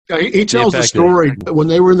Yeah, he tells the story when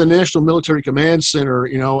they were in the National Military Command Center,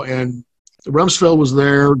 and Rumsfeld was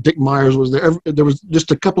there, Dick Myers was there. There was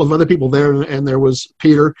just a couple of other people there, and there was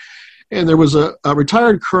Peter. And there was a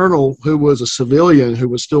retired colonel who was a civilian who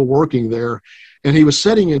was still working there, and he was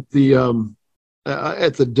sitting at the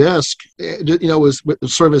desk, was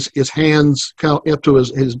sort of his hands kind of up to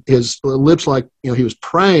his lips, like he was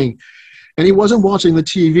praying, and he wasn't watching the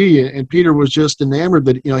TV. And Peter was just enamored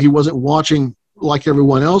that he wasn't watching like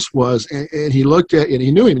everyone else was, and he looked at and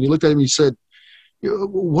he knew him, and he looked at him and he said,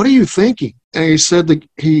 "What are you thinking?" And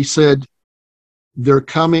he said, "They're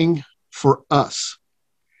coming for us."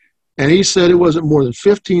 And he said it wasn't more than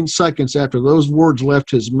 15 seconds after those words left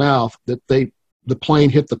his mouth that the plane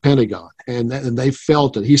hit the Pentagon, and they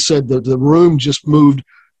felt it. He said that the room just moved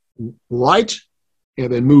right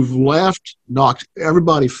and then moved left,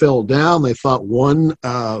 everybody fell down. They thought one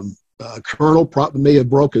colonel may have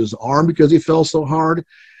broke his arm because he fell so hard,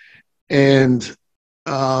 and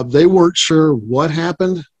they weren't sure what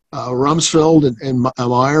happened. Rumsfeld and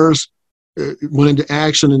Myers went into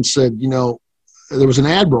action and said, there was an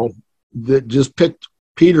admiral that just picked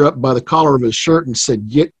Peter up by the collar of his shirt and said,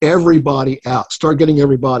 "Get everybody out. Start getting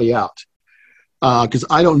everybody out. Because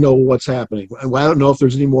I don't know what's happening. I don't know if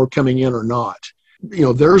there's any more coming in or not."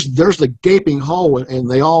 There's the gaping hole,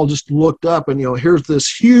 and they all just looked up, and, here's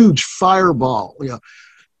this huge fireball,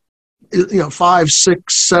 500,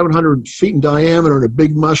 600, 700 feet in diameter and a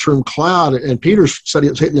big mushroom cloud. And Peter said,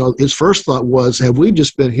 his first thought was, have we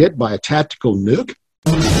just been hit by a tactical nuke?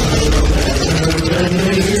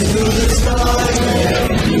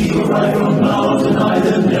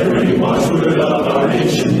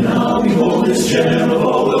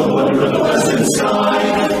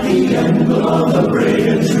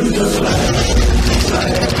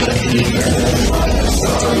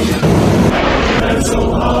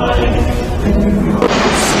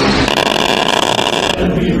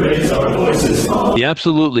 The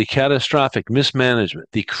absolutely catastrophic mismanagement,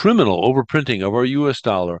 the criminal overprinting of our U.S.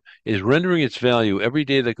 dollar is rendering its value every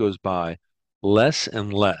day that goes by less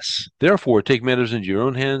and less. Therefore, take matters into your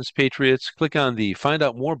own hands, patriots. Click on the Find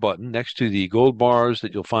Out More button next to the gold bars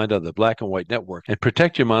that you'll find on the Black and White Network and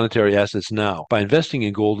protect your monetary assets now by investing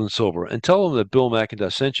in gold and silver. And tell them that Bill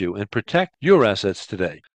McIntosh sent you and protect your assets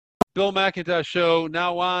today. Bill McIntosh Show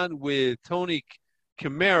now on with Tony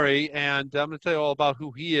Kimery, and I'm going to tell you all about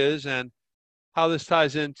who he is and how this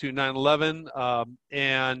ties into 9/11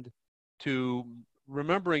 and to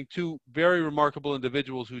remembering two very remarkable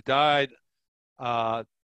individuals who died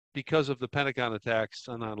because of the Pentagon attacks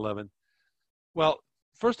on 9/11. Well,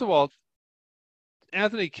 first of all,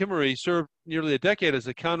 Anthony Kimery served nearly a decade as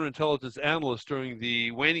a counterintelligence analyst during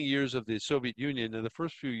the waning years of the Soviet Union and the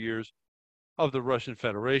first few years of the Russian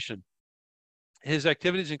Federation. His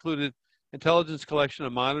activities included intelligence collection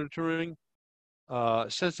and monitoring,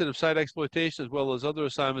 sensitive site exploitation, as well as other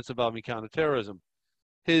assignments involving counterterrorism.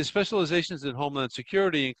 His specializations in Homeland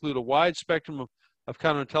Security include a wide spectrum of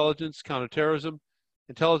counterintelligence, counterterrorism,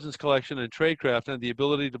 intelligence collection, and tradecraft, and the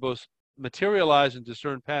ability to both materialize and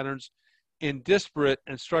discern patterns in disparate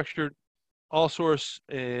and structured all-source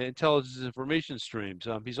intelligence information streams.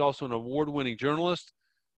 He's also an award-winning journalist.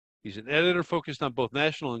 He's an editor focused on both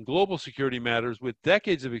national and global security matters with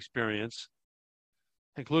decades of experience,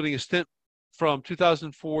 including a stint from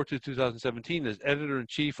 2004 to 2017 as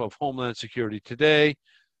editor-in-chief of Homeland Security Today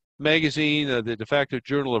magazine, the de facto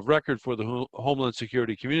journal of record for the Homeland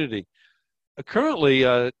Security community. Currently,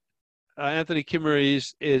 Anthony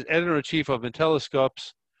Kimery is editor-in-chief of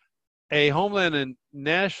Intelliscopes, a Homeland and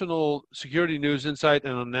National Security News Insight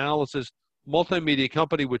and Analysis multimedia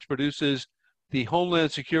company which produces the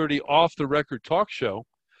Homeland Security Off the Record talk show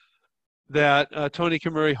that Tony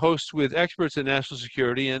Kimery hosts with experts in national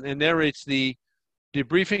security and narrates the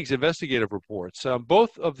debriefings investigative reports.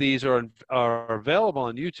 Both of these are available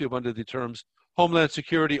on YouTube under the terms Homeland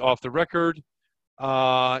Security Off the Record.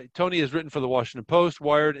 Tony has written for the Washington Post,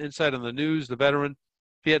 Wired, Insight on the News, The Veteran,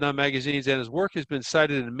 Vietnam magazines, and his work has been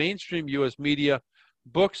cited in mainstream U.S. media,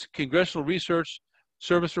 books, congressional research,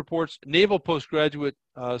 service reports, naval postgraduate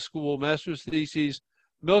school master's theses,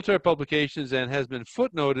 military publications, and has been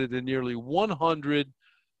footnoted in nearly 100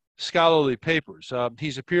 scholarly papers.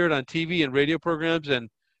 He's appeared on TV and radio programs and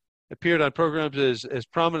appeared on programs as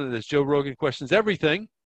prominent as Joe Rogan Questions Everything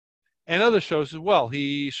and other shows as well.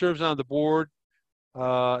 He serves on the board,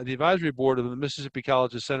 the advisory board of the Mississippi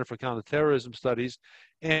College's Center for Counterterrorism Studies,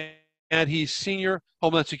 and he's senior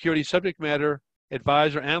Homeland Security subject matter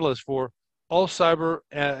advisor analyst for All Cyber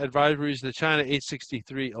Advisories, the China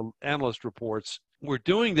 863 analyst reports. We're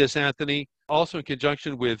doing this, Anthony, also in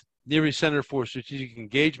conjunction with Neary Center for Strategic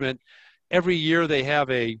Engagement every year they have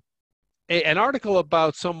an article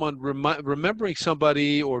about someone remembering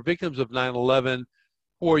somebody or victims of 9/11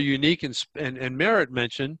 who are unique and merit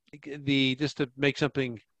mention. Just to make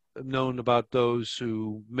something known about those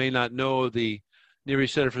who may not know, the Near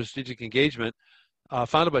East Center for Strategic Engagement,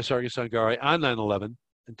 founded by Sergeant Sangari on 9/11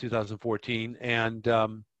 in 2014, and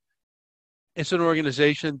it's an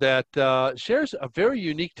organization that shares a very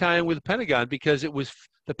unique time with the Pentagon, because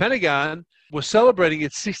the Pentagon was celebrating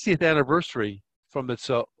its 60th anniversary from its,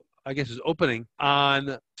 I guess, its opening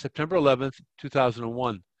on September 11th,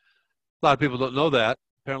 2001. A lot of people don't know that.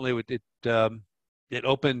 Apparently, it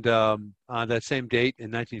opened on that same date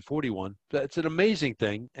in 1941. It's an amazing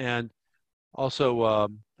thing. And also,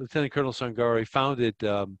 Lieutenant Colonel Sangari founded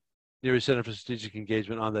Near East Center for Strategic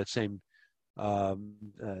Engagement on that same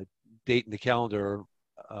date in the calendar,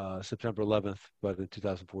 September 11th, but in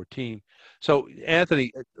 2014. So,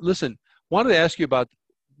 Anthony, listen, wanted to ask you about,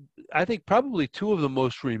 I think, probably two of the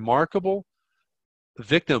most remarkable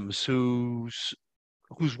victims whose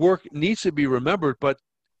work needs to be remembered, but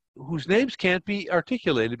whose names can't be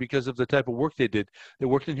articulated because of the type of work they did. They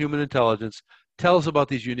worked in human intelligence. Tell us about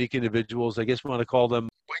these unique individuals. I guess we want to call them.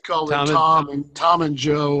 We call them Tom and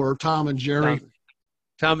Joe, or Tom and Jerry.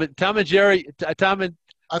 Tom and Jerry. Tom and.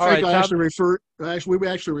 I think we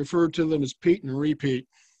actually referred to them as Pete and Repete.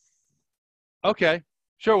 Okay,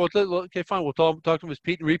 sure. Okay, fine. We'll talk to them as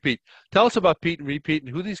Pete and Repete. Tell us about Pete and Repete and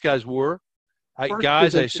who these guys were.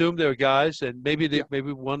 Guys, I assume they were guys, and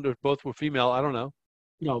maybe one or both were female. I don't know.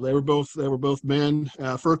 No, they were both men.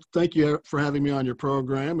 First, thank you for having me on your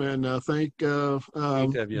program, and thank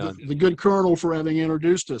the good Colonel for having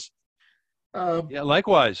introduced us. Yeah,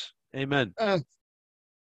 likewise. Amen.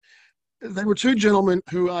 They were two gentlemen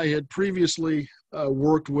who I had previously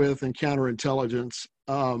worked with in counterintelligence.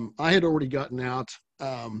 I had already gotten out.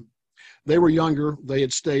 They were younger. They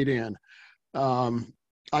had stayed in.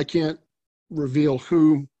 I can't reveal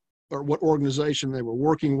who or what organization they were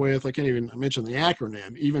working with. I can't even mention the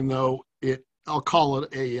acronym, even though I'll call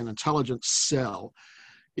it an intelligence cell.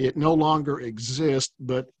 It no longer exists,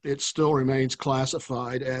 but it still remains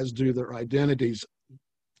classified, as do their identities.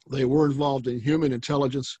 They were involved in human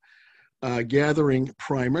intelligence gathering,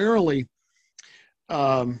 primarily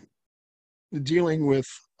dealing with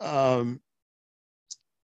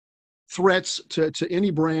threats to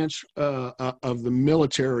any branch of the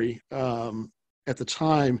military at the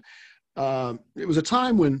time. It was a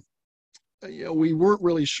time when we weren't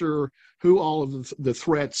really sure who all of the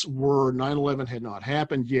threats were. 9/11 had not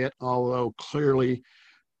happened yet, although clearly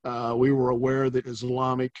we were aware that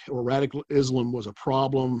Islamic or radical Islam was a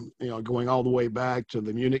problem, going all the way back to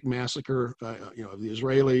the Munich massacre, of the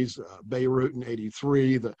Israelis, Beirut in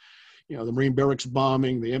 '83, the Marine barracks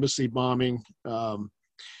bombing, the embassy bombing.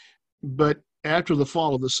 But after the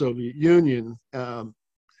fall of the Soviet Union,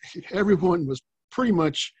 everyone was pretty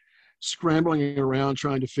much scrambling around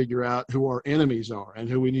trying to figure out who our enemies are and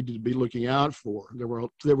who we needed to be looking out for.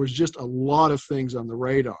 There was just a lot of things on the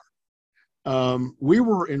radar. We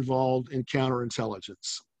were involved in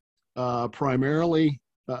counterintelligence, primarily,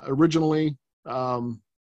 originally,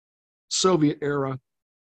 Soviet era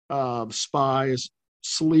spies,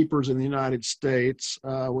 sleepers in the United States,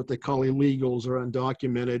 what they call illegals or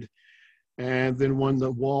undocumented. And then when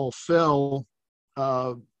the wall fell,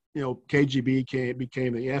 KGB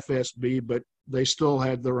became the FSB, but they still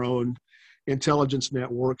had their own intelligence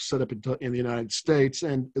network set up in the United States.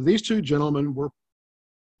 And these two gentlemen were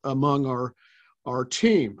among our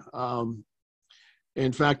team.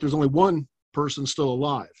 In fact, there's only one person still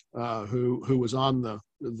alive who was on the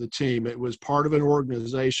team. It was part of an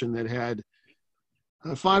organization that had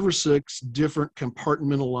 5 or 6 different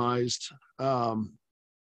compartmentalized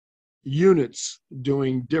units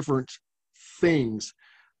doing different things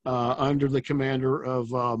under the command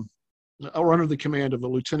of a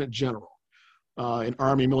lieutenant general in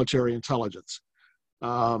Army military intelligence.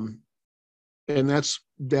 And that's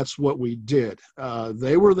what we did.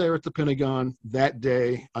 They were there at the Pentagon that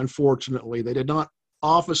day. Unfortunately, they did not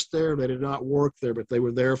office there. They did not work there, but they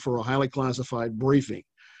were there for a highly classified briefing.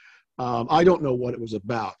 I don't know what it was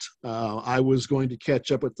about. I was going to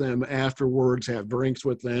catch up with them afterwards, have drinks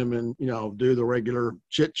with them, and do the regular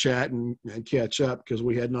chit chat and catch up, because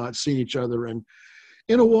we had not seen each other in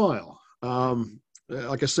a while.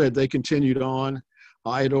 Like I said, they continued on.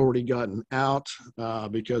 I had already gotten out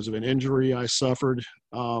because of an injury I suffered.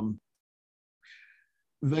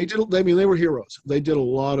 They were heroes. They did a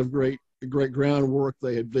lot of great groundwork.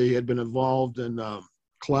 They had been involved in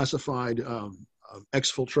classified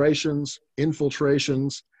exfiltrations,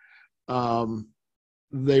 infiltrations.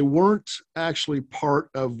 They weren't actually part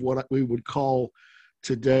of what we would call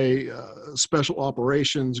today special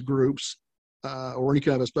operations groups or any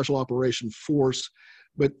kind of a special operation force,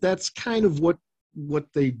 but that's kind of what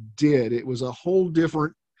they did. It was a whole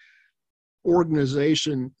different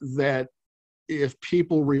organization that, if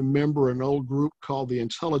people remember an old group called the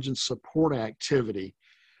Intelligence Support Activity,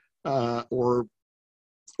 or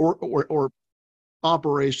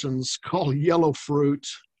operations called Yellow Fruit,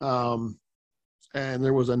 and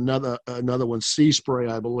there was another one, Sea Spray,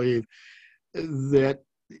 I believe, that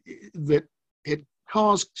it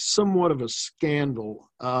caused somewhat of a scandal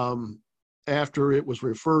after it was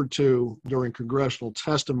referred to during congressional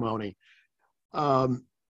testimony.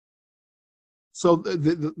 So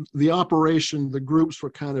the operation, the groups were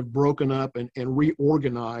kind of broken up and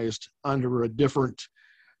reorganized under a different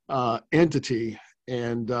entity,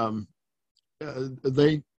 and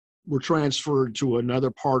they were transferred to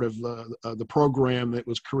another part of the program that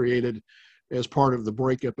was created as part of the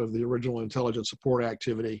breakup of the original intelligence support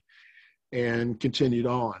activity, and continued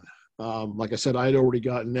on. Like I said, I had already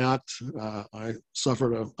gotten out. I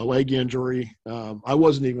suffered a leg injury. I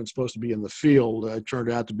wasn't even supposed to be in the field. I turned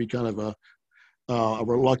out to be kind of a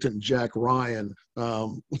reluctant Jack Ryan,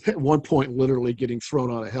 at one point literally getting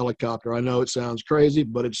thrown on a helicopter. I know it sounds crazy,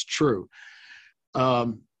 but it's true.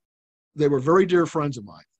 They were very dear friends of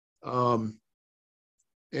mine.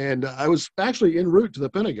 And I was actually en route to the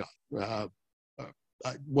Pentagon.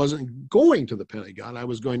 I wasn't going to the Pentagon. I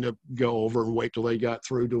was going to go over and wait till they got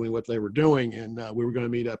through doing what they were doing. And we were going to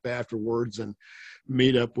meet up afterwards and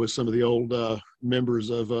meet up with some of the old members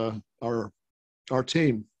of our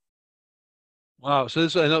team. Wow. So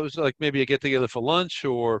I know it was like maybe a get together for lunch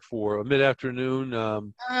or for a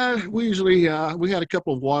mid-afternoon. We usually, we had a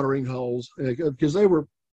couple of watering holes because they were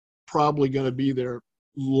probably going to be there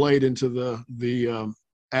late into the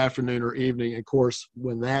afternoon or evening. Of course,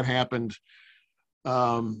 when that happened,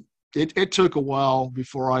 it took a while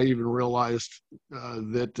before I even realized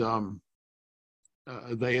that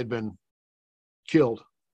they had been killed.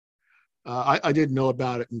 I didn't know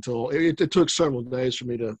about it until it took several days for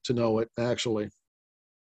me to know it, actually.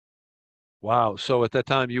 Wow. So at that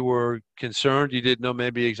time you were concerned. You didn't know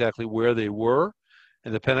maybe exactly where they were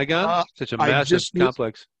in the Pentagon, such a I massive just knew,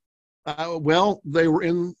 complex. well, they were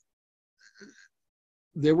in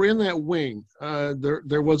that wing.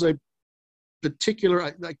 There was a particular,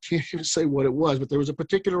 I can't even say what it was, but there was a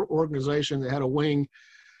particular organization that had a wing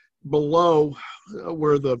below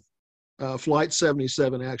where the Flight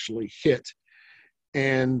 77 actually hit,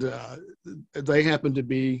 and they happened to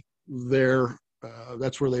be there.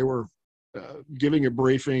 That's where they were giving a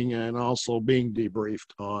briefing and also being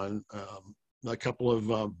debriefed on a couple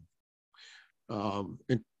of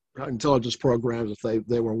intelligence programs that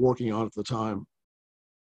they were working on at the time.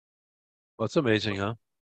 Well, that's amazing, huh?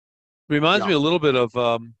 Reminds Yeah. me a little bit of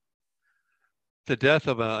the death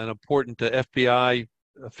of an important FBI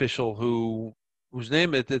official whose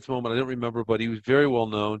name at this moment I don't remember, but he was very well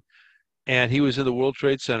known, and he was in the World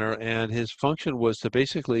Trade Center, and his function was to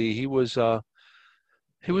basically he was the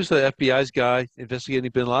FBI's guy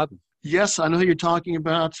investigating bin Laden. Yes, I know who you're talking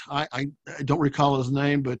about. I don't recall his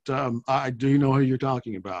name, but I do know who you're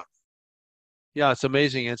talking about. Yeah, it's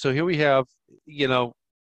amazing. And so here we have, you know,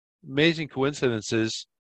 amazing coincidences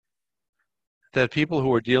that people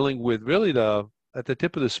who are dealing with really at the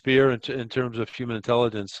tip of the spear in terms of human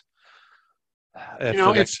intelligence, You if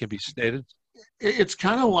know, that can be stated. it's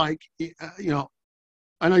kind of like,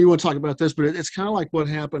 I know you want to talk about this, but it's kind of like what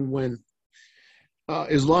happened when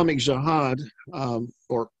Islamic Jihad,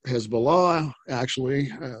 or Hezbollah, actually,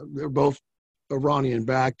 they're both Iranian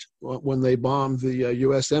backed, when they bombed the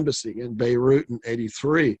U.S. embassy in Beirut in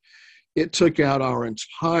 '83. It took out our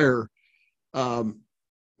entire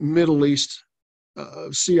Middle East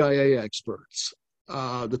CIA experts,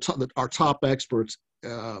 our top experts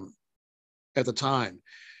at the time.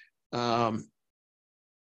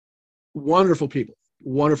 Wonderful people,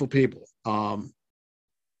 wonderful people.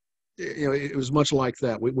 It was much like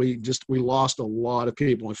that. We lost a lot of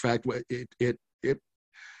people. In fact, it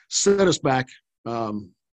set us back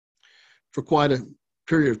for quite a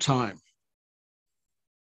period of time.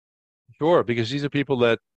 Sure, because these are people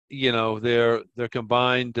that, you know, their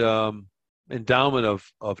combined endowment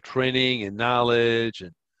of training and knowledge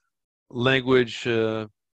and language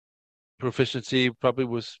proficiency probably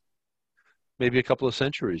was maybe a couple of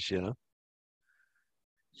centuries, you know.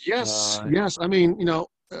 Yes, Uh, yes. I mean,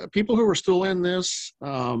 people who are still in this,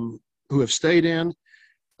 who have stayed in,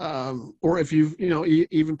 or if you've,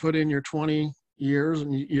 even put in your 20 years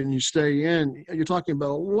and you stay in, you're talking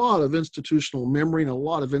about a lot of institutional memory and a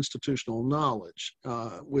lot of institutional knowledge,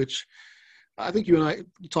 which I think you and I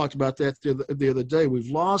talked about that the other day. We've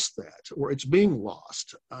lost that, or it's being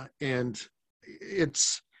lost, and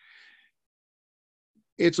it's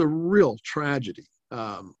a real tragedy.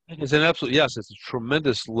 It's an absolute yes. It's a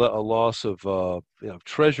tremendous loss of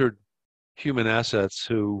treasured human assets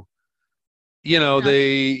who Yeah,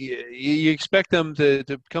 you expect them to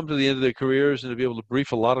come to the end of their careers and to be able to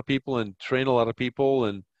brief a lot of people and train a lot of people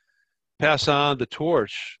and pass on the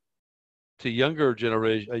torch to a younger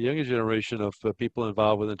generation of people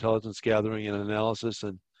involved with intelligence gathering and analysis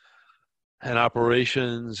and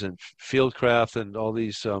operations and fieldcraft and all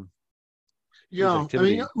these yeah. I mean,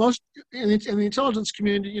 activities. most in the intelligence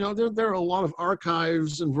community, there are a lot of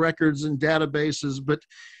archives and records and databases, but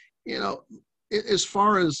you know, as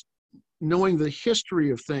far as knowing the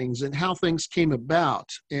history of things and how things came about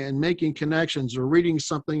and making connections or reading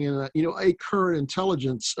something in a current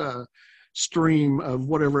intelligence stream of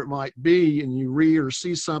whatever it might be, and you read or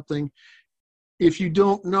see something, if you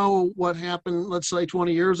don't know what happened, let's say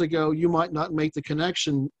 20 years ago, you might not make the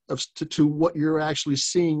connection to what you're actually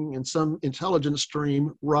seeing in some intelligence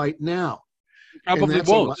stream right now. And Probably that's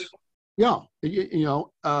a won't, lot. Yeah.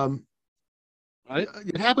 right?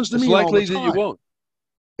 It happens to It's me all the likely that you time. won't.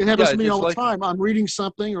 It happens Yeah, to me it's all the likely. time. I'm reading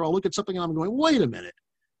something or I'll look at something and I'm going, wait a minute.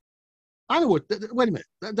 I know wait a minute,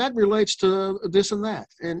 that relates to this and that.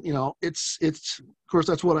 And, of course,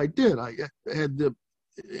 that's what I did. I had the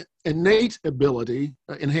innate ability,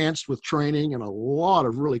 enhanced with training and a lot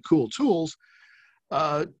of really cool tools,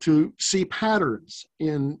 to see patterns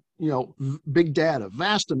in, big data,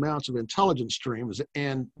 vast amounts of intelligence streams,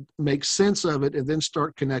 and make sense of it and then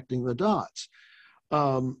start connecting the dots.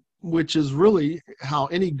 Which is really how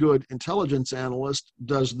any good intelligence analyst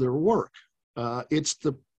does their work.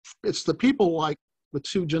 It's the people like the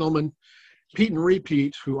two gentlemen, Pete and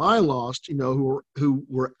Repete, who I lost, who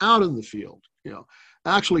were out in the field,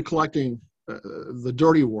 actually collecting the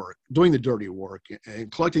dirty work, doing the dirty work,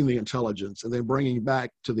 and collecting the intelligence, and then bringing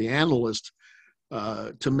back to the analyst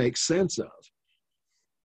to make sense of.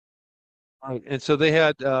 Right. And so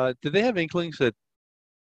did they have inklings that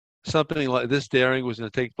something like this daring was going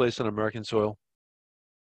to take place on American soil?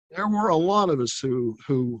 There were a lot of us who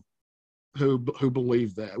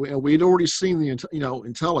believed that. We'd already seen the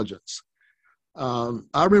intelligence.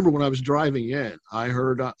 I remember when I was driving in, I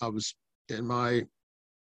heard I was in my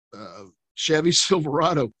Chevy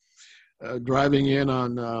Silverado driving in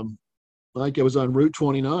on I think it was on Route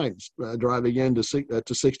 29, driving in to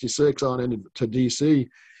 66 on into to DC,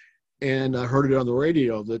 and I heard it on the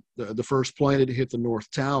radio that the first plane had hit the North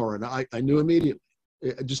Tower, and I knew immediately.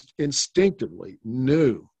 I just instinctively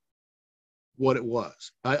knew what it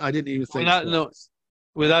was. I didn't even think Without no, twice.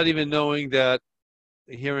 without even knowing that,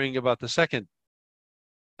 hearing about the second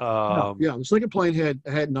No, um, yeah, the second plane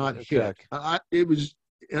had not hit. attack. It was,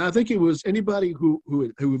 and I think it was anybody who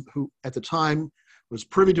at the time was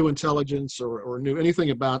privy to intelligence or knew anything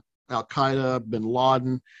about Al Qaeda, Bin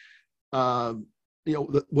Laden, uh,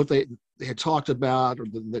 what they had talked about, or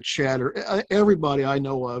the chatter. Everybody I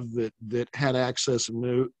know of that had access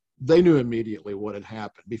and they knew immediately what had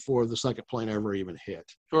happened before the second plane ever even hit.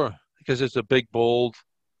 Sure, because it's a big, bold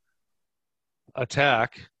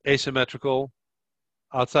attack, asymmetrical,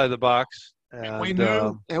 outside the box, We and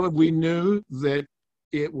knew, and we knew that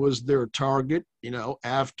it was their target.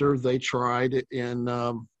 After they tried it in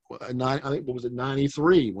I think what was it,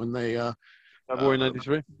 '93, when they February uh,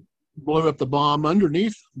 '93. blew up the bomb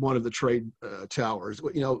underneath one of the trade towers.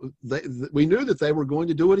 We knew that they were going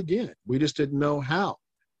to do it again. We just didn't know how.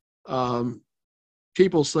 Um,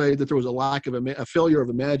 People say that there was a failure of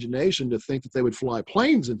imagination to think that they would fly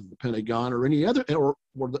planes into the Pentagon or any other or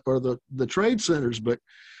the trade centers, but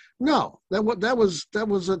no, that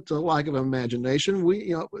wasn't a lack of imagination.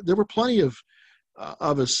 There were plenty of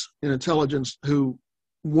us in intelligence who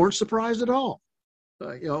weren't surprised at all.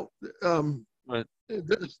 Right.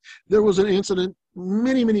 There was an incident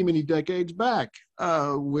many, many, many decades back,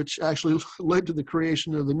 which actually led to the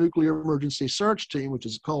creation of the Nuclear Emergency Search Team, which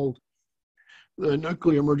is called the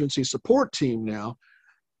Nuclear Emergency Support Team now,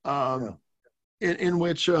 in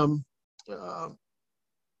which there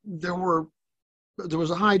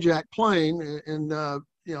was a hijacked plane, and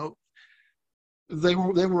they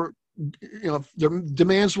were their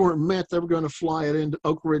demands weren't met. They were going to fly it into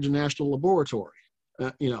Oak Ridge National Laboratory.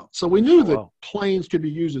 So we knew Oh, that wow. planes could be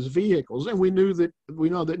used as vehicles, and we know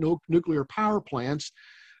that nuclear power plants,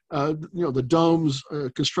 the domes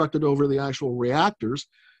constructed over the actual reactors,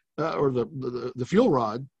 or the fuel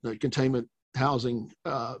rod containment housing,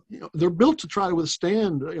 they're built to try to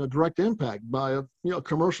withstand direct impact by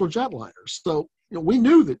commercial jetliners. So we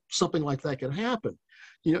knew that something like that could happen.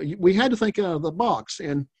 We had to think out of the box,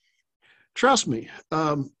 and Trust me,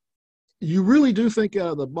 you really do think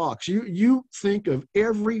out of the box. You think of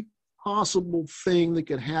every possible thing that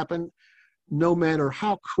could happen, no matter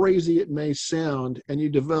how crazy it may sound, and you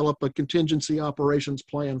develop a contingency operations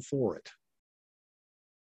plan for it.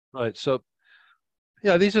 Right. So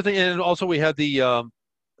yeah, these are the, and also we had the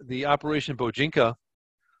Operation Bojinka,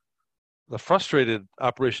 the frustrated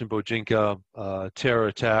Operation Bojinka terror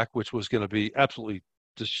attack, which was going to be absolutely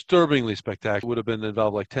disturbingly spectacular. It would have been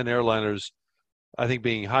involved like 10 airliners, I think,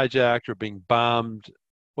 being hijacked or being bombed.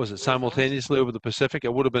 Was it simultaneously over the Pacific?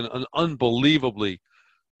 It would have been an unbelievably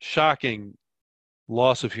shocking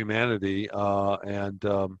loss of humanity and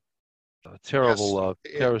a Yes, terrible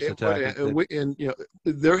terrorist attack. and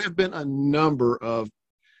there have been a number of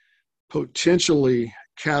potentially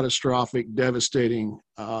catastrophic, devastating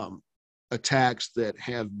attacks that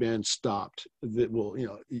have been stopped that will,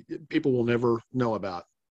 people will never know about.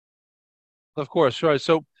 Of course, right.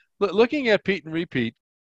 So looking at Pete and Repete,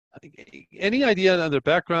 any idea on their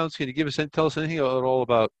backgrounds? Can you tell us anything at all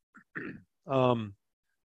about, um,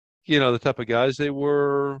 the type of guys they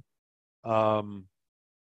were, um,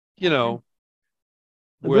 you know,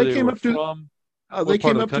 where They they came were up to, from, they what part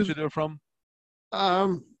came of the up to, country they were from?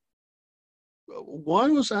 um,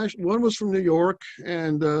 one was from New York,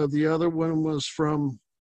 and the other one was from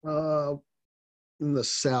uh, in the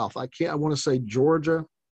South. I want to say Georgia,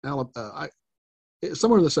 Alabama,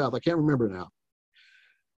 somewhere in the South. I can't remember now.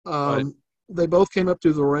 Right. They both came up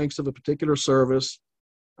through the ranks of a particular service.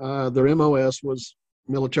 Their MOS was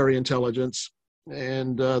military intelligence,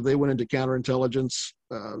 and they went into counterintelligence.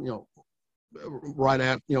 Right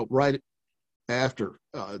after.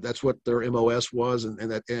 That's what their MOS was,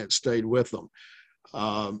 and it stayed with them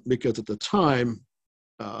because at the time,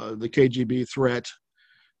 the KGB threat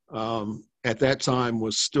at that time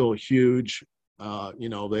was still huge.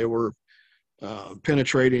 They were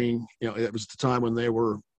penetrating. It was the time when they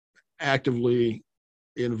were actively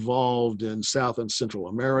involved in South and Central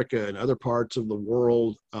America and other parts of the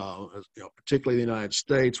world, particularly the United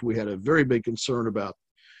States. We had a very big concern about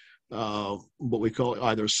what we call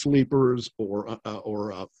either sleepers or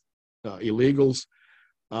illegals,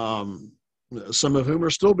 some of whom are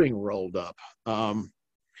still being rolled up.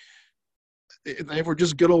 They were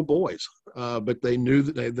just good old boys, but they knew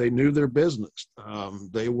that they knew their business.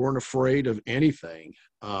 They weren't afraid of anything.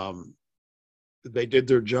 They did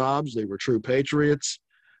their jobs. They were true patriots.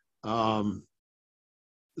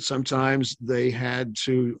 Sometimes they had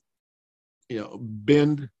to,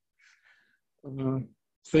 bend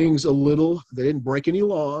things a little. They didn't break any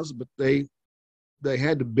laws, but they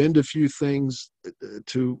had to bend a few things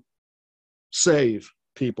to save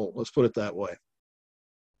people. Let's put it that way.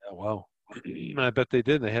 Yeah, wow. I bet they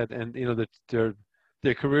did. They had, and their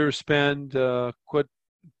careers spanned quite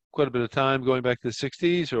a bit of time going back to the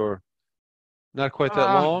 60s, or not quite that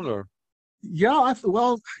Uh, long, or yeah,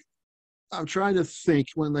 well, I'm trying to think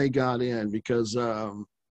when they got in because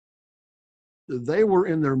they were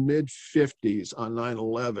in their mid 50s on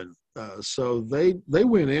 9/11. So they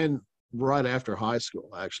went in right after high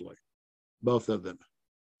school, actually, both of them.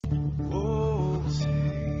 Oh, say,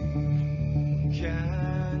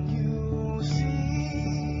 can you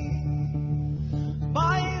see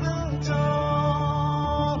by the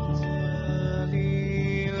dawn's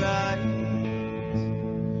early light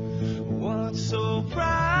what so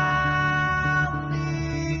proudly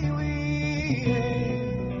we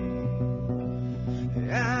hailed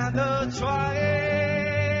at the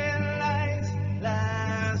twilight's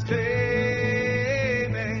last gleaming,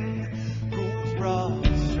 whose broad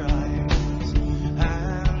stripes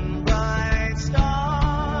and bright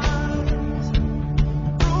stars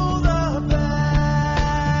through the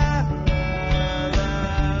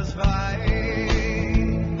perilous fight,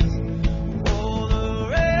 oh, the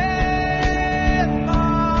red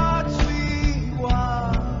marks we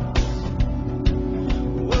watched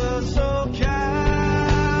were so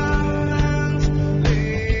gallant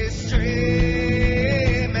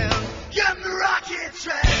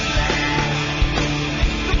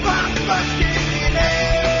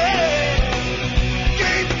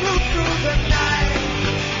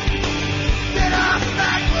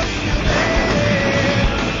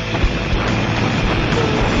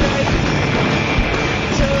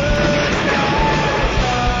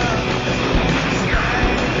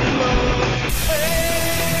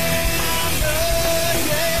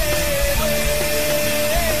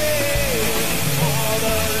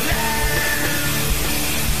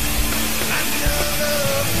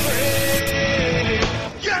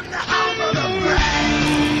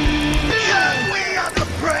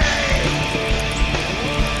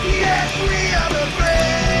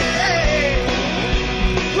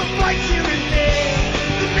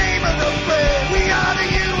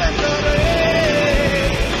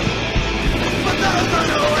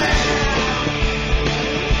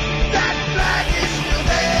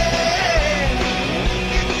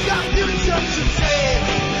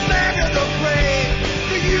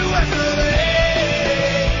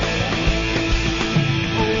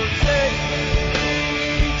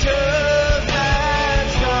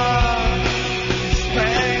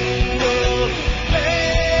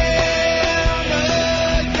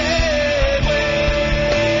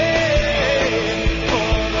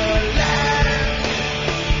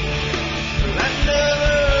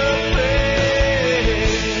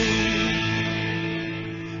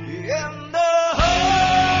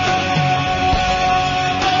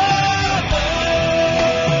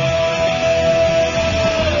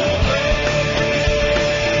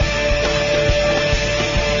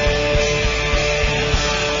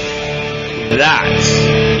That's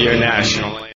your national